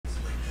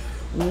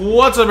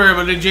What's up,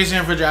 everybody? Jason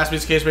here for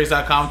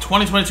JaspysCaseBreaks.com.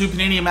 2022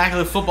 Panini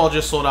Immaculate Football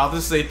just sold out.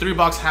 This is a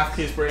 3-box half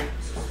case break.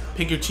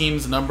 Pick your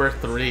team's number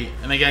 3.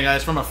 And again,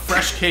 guys, from a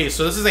fresh case.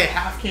 So this is a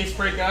half case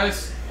break,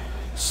 guys.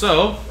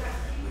 So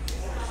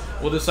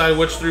we'll decide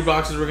which 3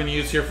 boxes we're going to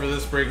use here for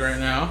this break right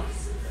now.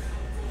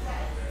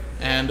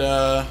 And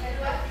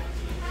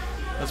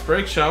let's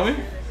break, shall we?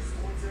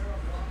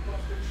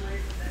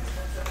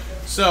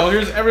 So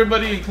here's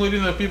everybody,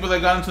 including the people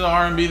that got into the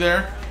R&B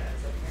there.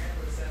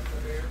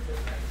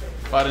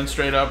 Button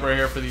straight up right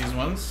here for these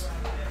ones.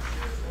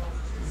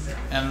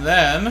 And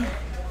then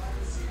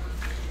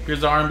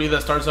here's the R&B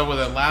that starts up with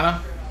Atlanta.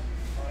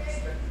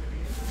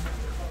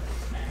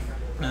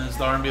 And it's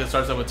the R&B that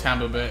starts up with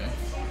Tampa Bay.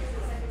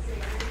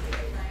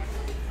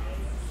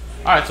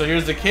 Alright, so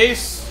here's the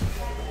case.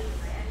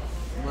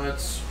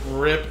 Let's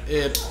rip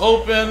it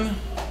open.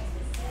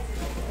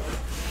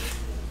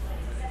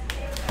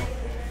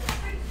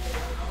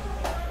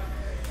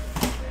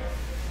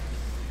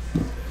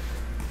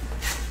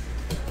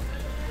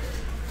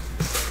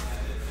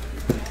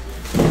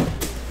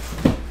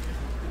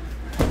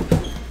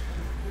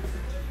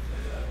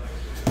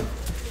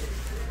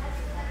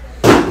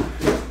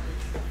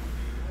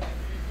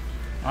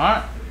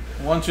 Alright,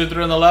 1, 2,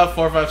 3 on the left,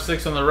 4, 5,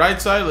 6 on the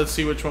right side. Let's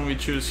see which one we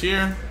choose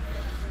here.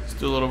 Let's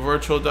do a little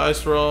virtual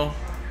dice roll.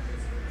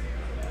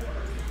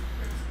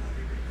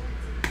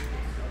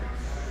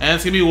 And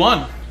it's going to be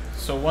 1.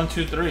 So 1,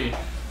 2, 3.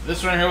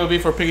 This right here will be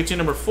for pick team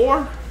number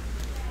 4,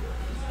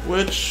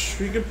 which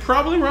we could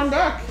probably run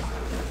back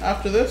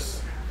after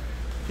this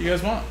if you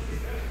guys want.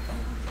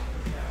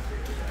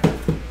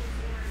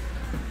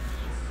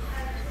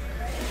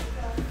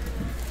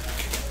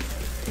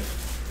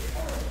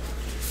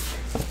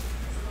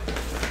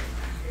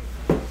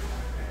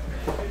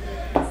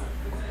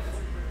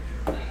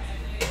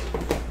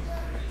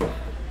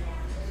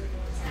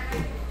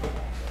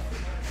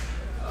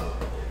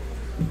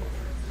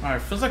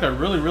 Alright, feels like a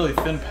really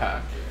thin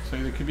pack.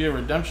 So there could be a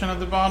redemption at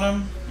the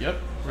bottom. Yep,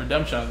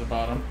 redemption at the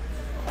bottom.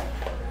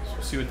 So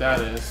we'll see what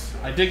that is.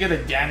 I did get a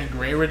Danny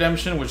Gray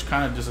redemption, which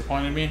kind of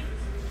disappointed me.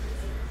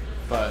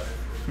 But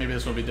maybe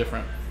this will be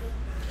different.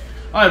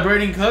 Alright,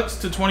 Braden Cooks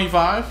to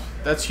 25.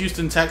 That's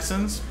Houston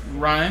Texans,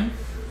 Ryan.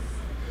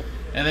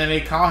 And then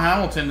a Kyle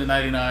Hamilton to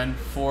 99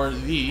 for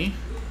the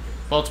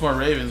Baltimore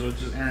Ravens,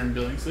 which is Aaron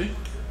Billingsley.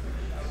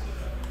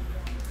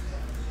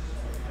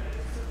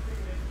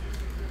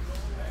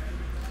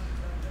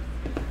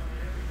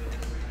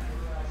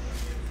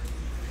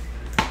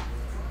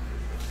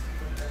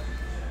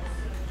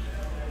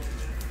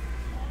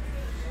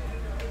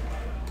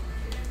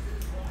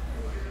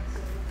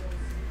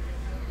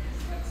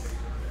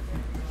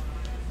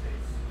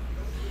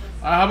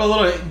 I have a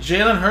little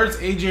Jalen Hurts,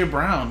 AJ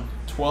Brown,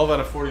 12 out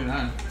of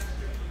 49.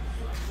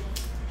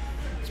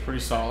 It's pretty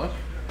solid.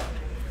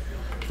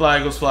 Fly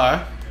Eagles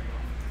fly.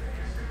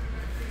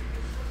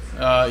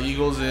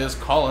 Eagles is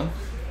Colin.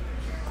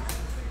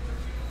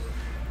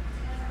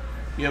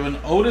 We have an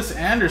Otis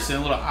Anderson,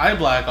 a little eye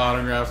black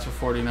autograph to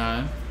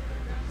 49.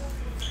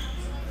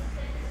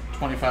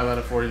 25 out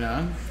of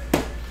 49.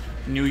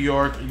 New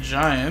York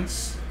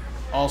Giants,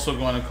 also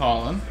going to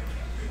Colin.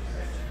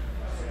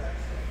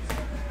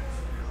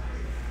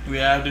 We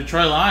have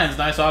Detroit Lions,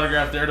 nice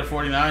autograph there to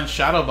 49.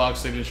 Shadow box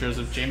signatures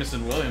of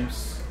Jameson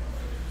Williams.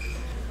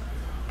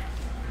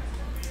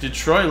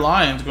 Detroit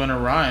Lions going to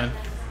Ryan.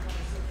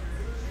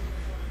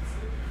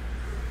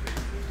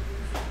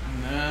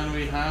 And then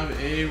we have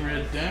a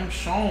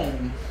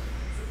redemption.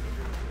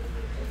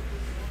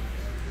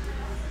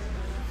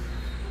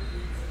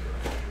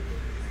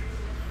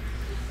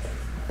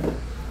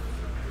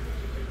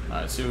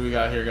 Alright, see what we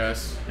got here,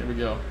 guys. Here we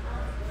go.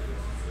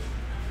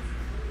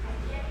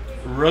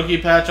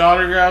 Rookie patch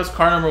autographs,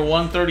 card number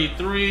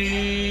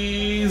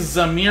 133,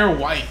 Zamir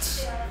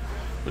White,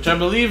 which I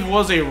believe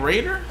was a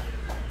Raider.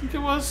 I think it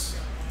was.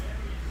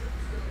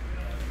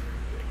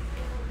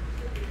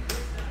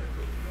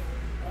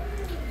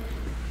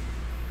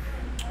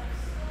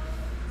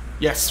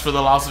 Yes, for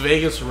the Las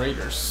Vegas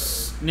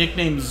Raiders.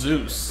 Nickname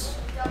Zeus.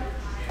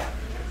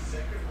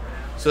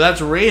 So that's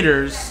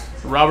Raiders,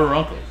 Robert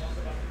Runkle.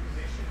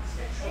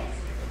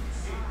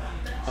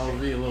 That'll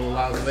be a little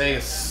Las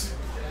Vegas.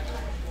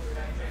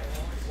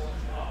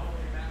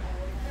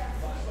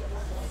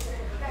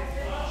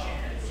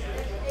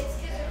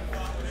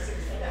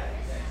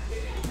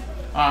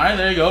 Alright,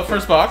 there you go.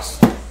 First box.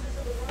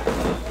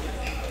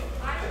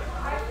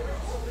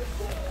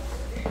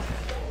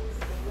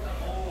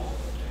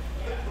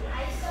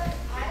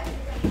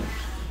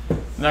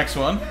 Next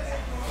one.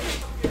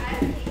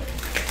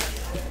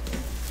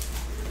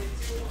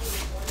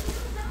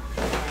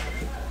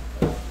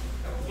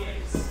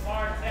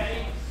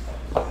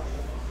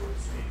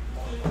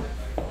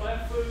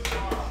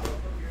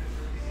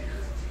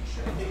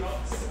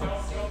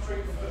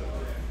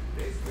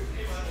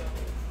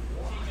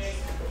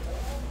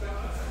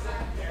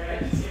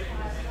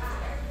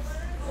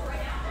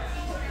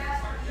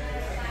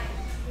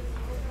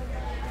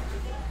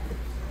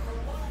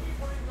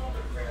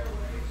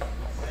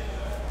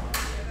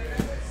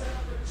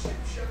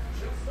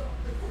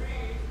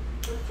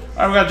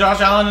 All right, we got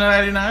Josh Allen at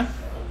 99.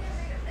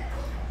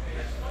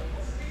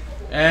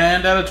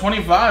 And at a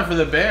 25 for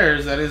the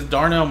Bears, that is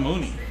Darnell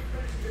Mooney.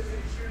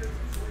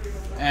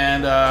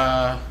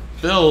 And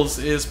Bills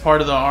is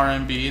part of the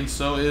RMB, and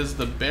so is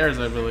the Bears,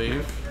 I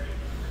believe.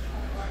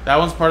 That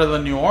one's part of the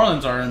New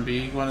Orleans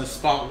RMB, going to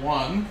spot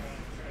 1,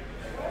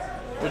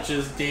 which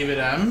is David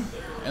M.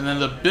 And then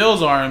the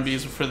Bills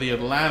RMBs for the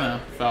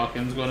Atlanta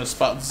Falcons, going to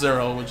spot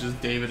 0, which is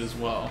David as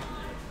well.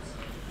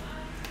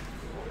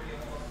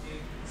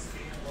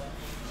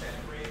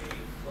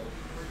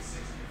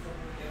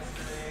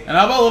 And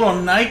how about a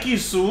little Nike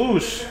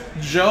swoosh?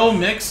 Joe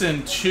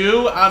Mixon,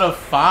 2 out of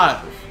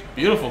 5.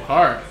 Beautiful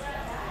card.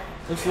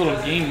 Looks a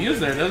little game used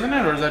there, doesn't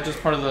it? Or is that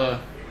just part of the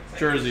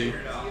jersey?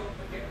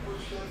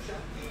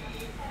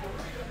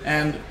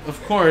 And,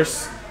 of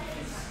course,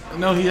 I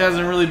know he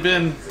hasn't really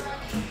been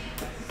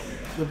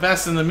the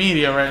best in the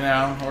media right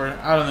now, or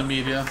out in the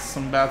media.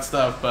 Some bad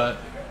stuff, but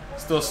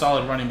still a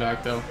solid running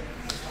back, though.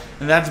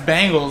 And that's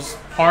Bengals,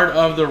 part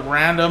of the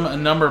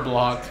random number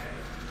block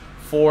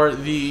for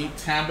the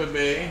Tampa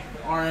Bay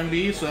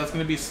RMB. So that's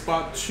going to be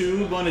spot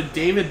 2, going to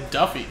David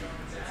Duffy.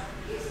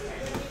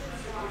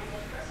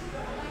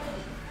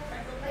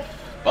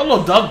 But a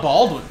little Doug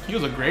Baldwin. He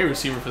was a great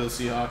receiver for the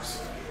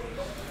Seahawks.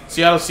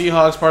 Seattle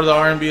Seahawks, part of the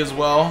RMB as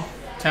well.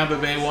 Tampa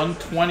Bay one,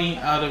 20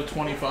 out of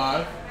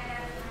 25.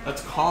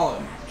 That's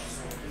Colin.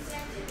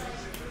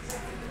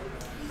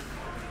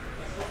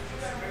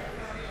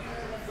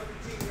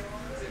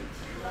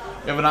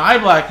 We have an eye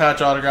black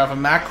patch autograph of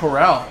Matt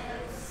Corral.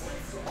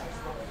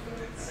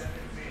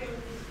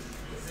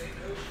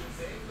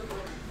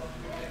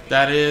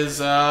 That is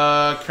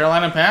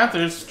Carolina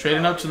Panthers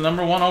trading up to the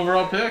 #1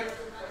 overall pick.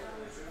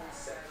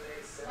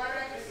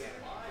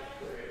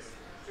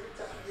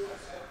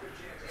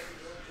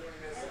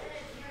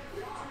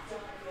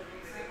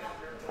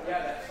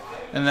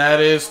 And that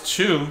is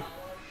 2.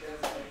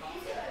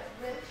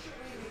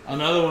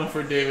 Another one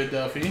for David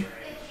Duffy.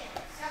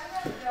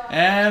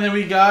 And then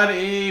we got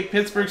a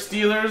Pittsburgh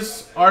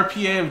Steelers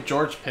RPA of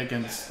George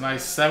Pickens.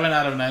 Nice, 7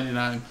 out of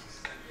 99.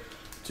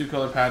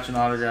 2-color patch and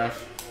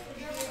autograph.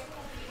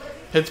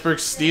 Pittsburgh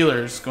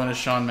Steelers going to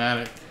Sean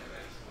Maddock.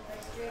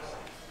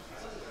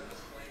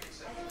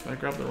 Did I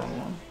grab the wrong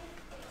one?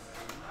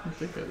 I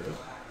think I did.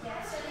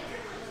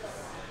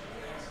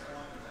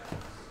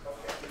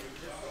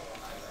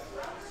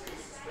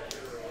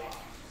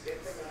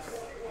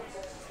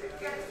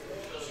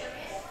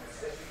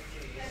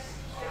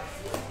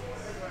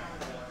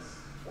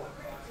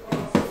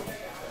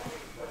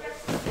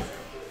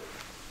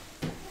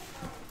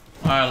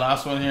 Alright,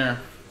 last one here.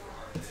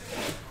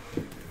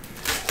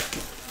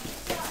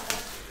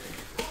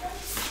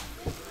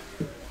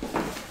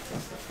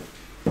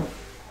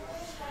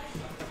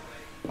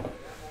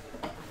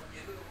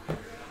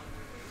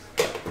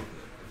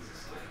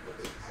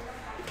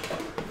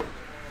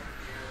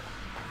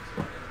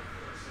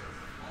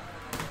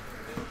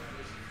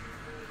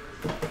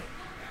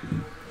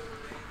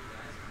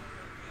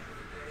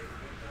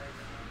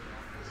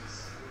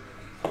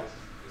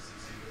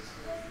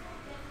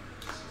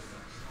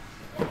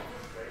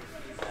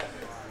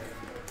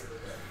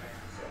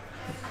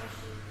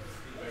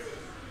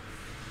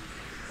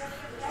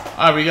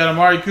 All right, we got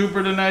Amari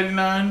Cooper to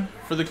 99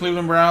 for the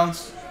Cleveland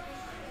Browns.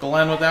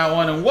 Glenn with that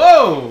one. And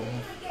whoa!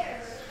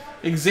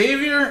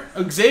 Xavier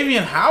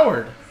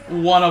Howard,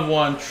 1 of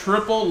 1.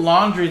 Triple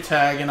laundry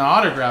tag and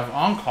autograph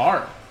on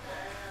card.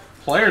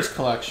 Players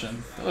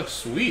collection. That looks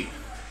sweet.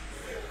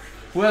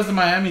 Who has the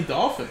Miami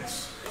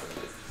Dolphins?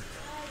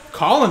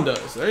 Colin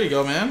does. There you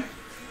go, man.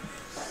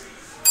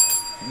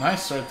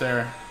 Nice right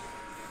there.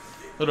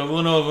 Little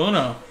uno of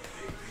uno.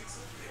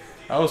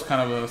 That was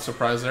kind of a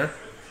surprise there.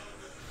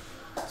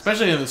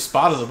 Especially in the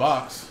spot of the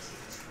box.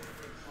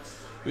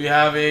 We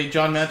have a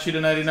John Mechie to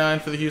 99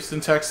 for the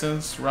Houston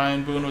Texans.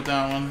 Ryan Boone with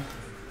that one.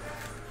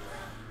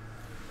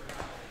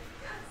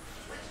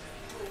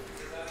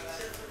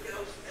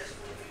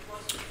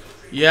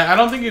 Yeah, I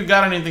don't think you've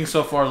got anything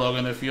so far,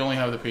 Logan, if you only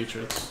have the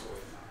Patriots.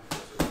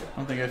 I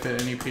don't think I've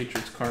hit any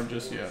Patriots card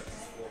just yet.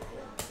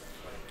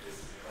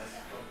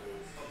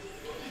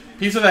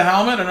 Piece of the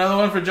helmet, another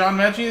one for John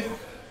Mechie.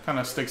 Kind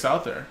of sticks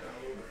out there.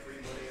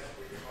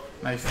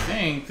 And I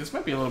think this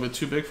might be a little bit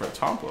too big for a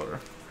top loader.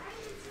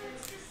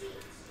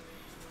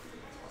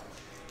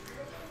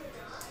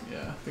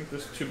 Yeah, I think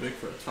this is too big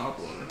for a top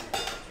loader.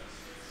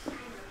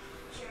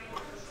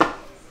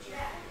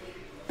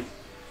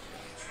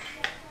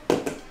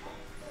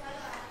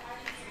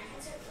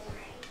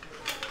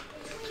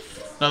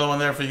 Another one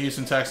there for the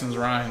Houston Texans,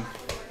 Ryan.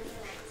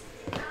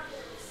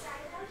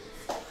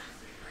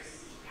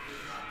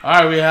 All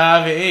right, we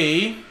have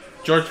a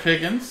George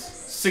Pickens,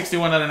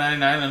 61 out of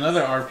 99,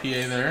 another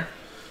RPA there.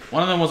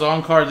 One of them was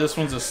on card, this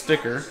one's a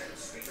sticker.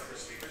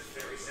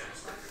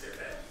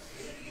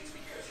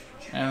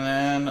 And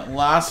then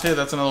last hit,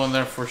 that's another one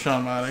there for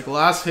Sean Maddock.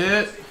 Last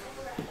hit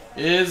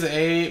is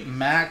a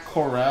Matt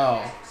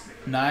Corral,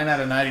 9 out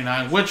of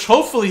 99, which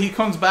hopefully he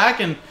comes back,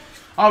 and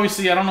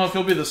obviously I don't know if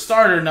he'll be the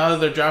starter now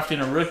that they're drafting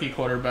a rookie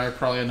quarterback,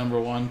 probably at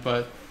 #1,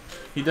 but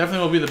He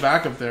definitely will be the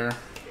backup there.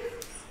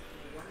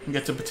 And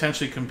get to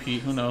potentially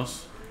compete. Who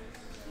knows?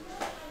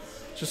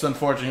 It's just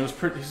unfortunate.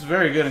 He's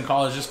very good in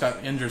college. Just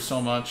got injured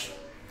so much.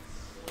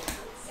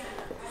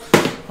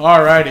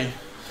 Alrighty.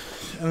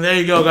 And there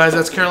you go, guys.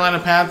 That's Carolina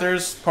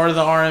Panthers. Part of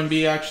the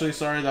RMB, actually.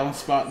 Sorry, that one's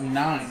spot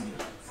 9.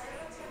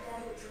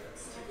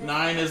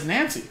 9 is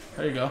Nancy.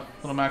 There you go.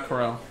 Little Matt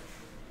Corral.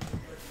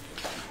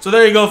 So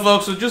there you go,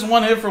 folks. So just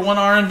one hit for one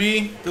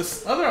RMB.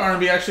 This other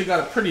RMB actually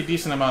got a pretty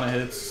decent amount of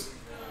hits.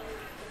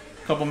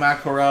 A couple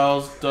Matt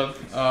Corrals, Doug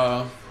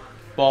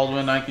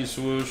Baldwin, Nike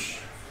swoosh.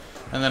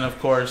 And then, of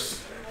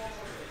course,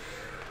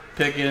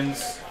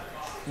 Pickens.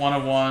 1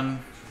 of 1.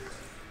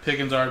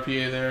 Pickens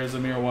RPA there.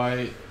 Zamir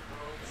White.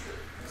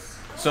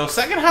 So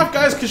second half,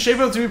 guys, could shape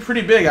up to be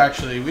pretty big,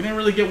 actually. We didn't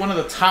really get one of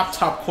the top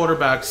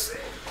quarterbacks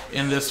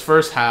in this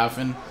first half.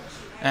 And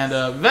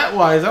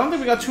vet-wise, I don't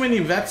think we got too many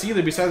vets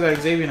either besides that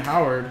Xavier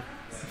Howard.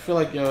 I feel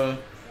like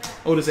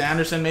Otis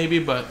Anderson maybe,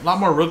 but a lot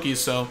more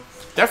rookies. So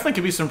definitely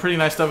could be some pretty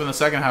nice stuff in the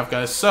second half,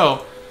 guys.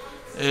 So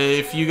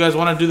if you guys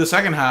want to do the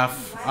second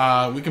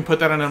half, we can put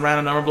that in a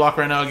random number block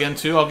right now again,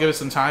 too. I'll give it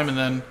some time, and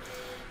then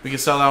we can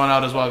sell that one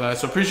out as well, guys.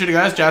 So appreciate it,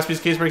 guys.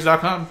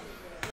 JaspysCaseBreaks.com.